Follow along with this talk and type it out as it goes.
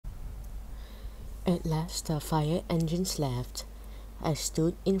At last the fire engines left. I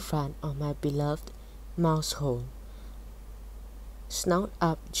stood in front of my beloved mouse hole. Snout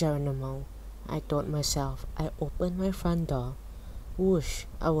up, Geronimo, I told myself. I opened my front door. Whoosh!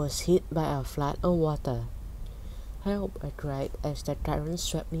 I was hit by a flood of water. Help! I cried as the tyrant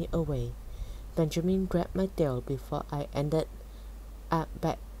swept me away. Benjamin grabbed my tail before I ended up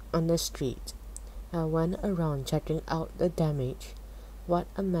back on the street. I went around checking out the damage. What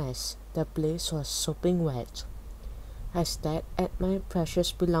a mess! The place was sopping wet. I stared at my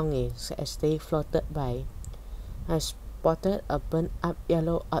precious belongings as they floated by. I spotted a burnt-up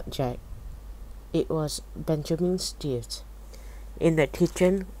yellow object. It was Benjamin's teeth. In the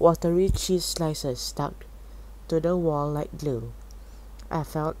kitchen, watery cheese slices stuck to the wall like glue. I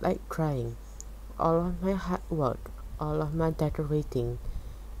felt like crying. All of my hard work, all of my decorating,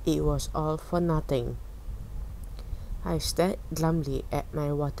 it was all for nothing. I stared glumly at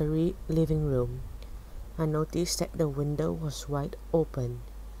my watery living room. I noticed that the window was wide open.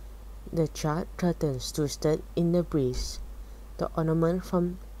 The charred curtains twisted in the breeze. The ornament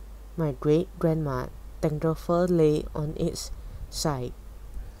from my great-grandma Tenderfur lay on its side.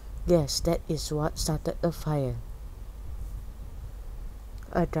 Yes, that is what started the fire.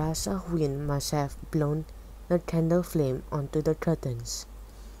 A gust of wind must have blown the candle flame onto the curtains.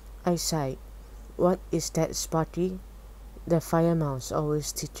 I sighed. What is that, Spotty? The fire mouse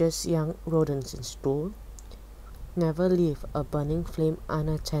always teaches young rodents in school. Never leave a burning flame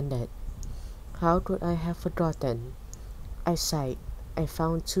unattended. How could I have forgotten? I sighed. I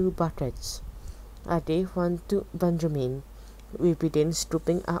found 2 buckets. I gave one to Benjamin. We began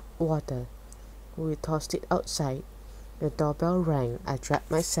scooping up water. We tossed it outside. The doorbell rang. I dragged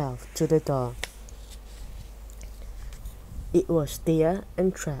myself to the door. It was there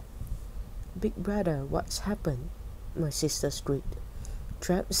and trapped. Big brother, what's happened? My sister shrieked.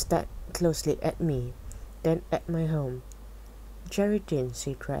 Trap stared closely at me, then at my home. Jerry Jean,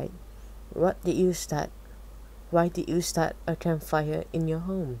 she cried. What did you start? Why did you start a campfire in your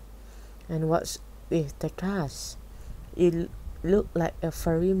home? And what's with the cars? You look like a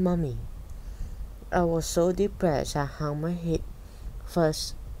furry mummy. I was so depressed I hung my head.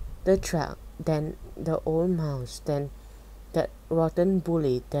 First the truck, then the old mouse, then that rotten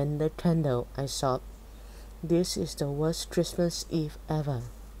bully, then the candle, I sobbed. This is the worst Christmas Eve ever.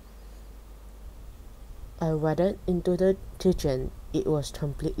 I waded into the kitchen. It was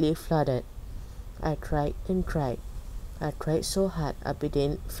completely flooded. I cried and cried. I cried so hard I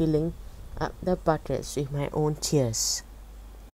began filling up the buckets with my own tears.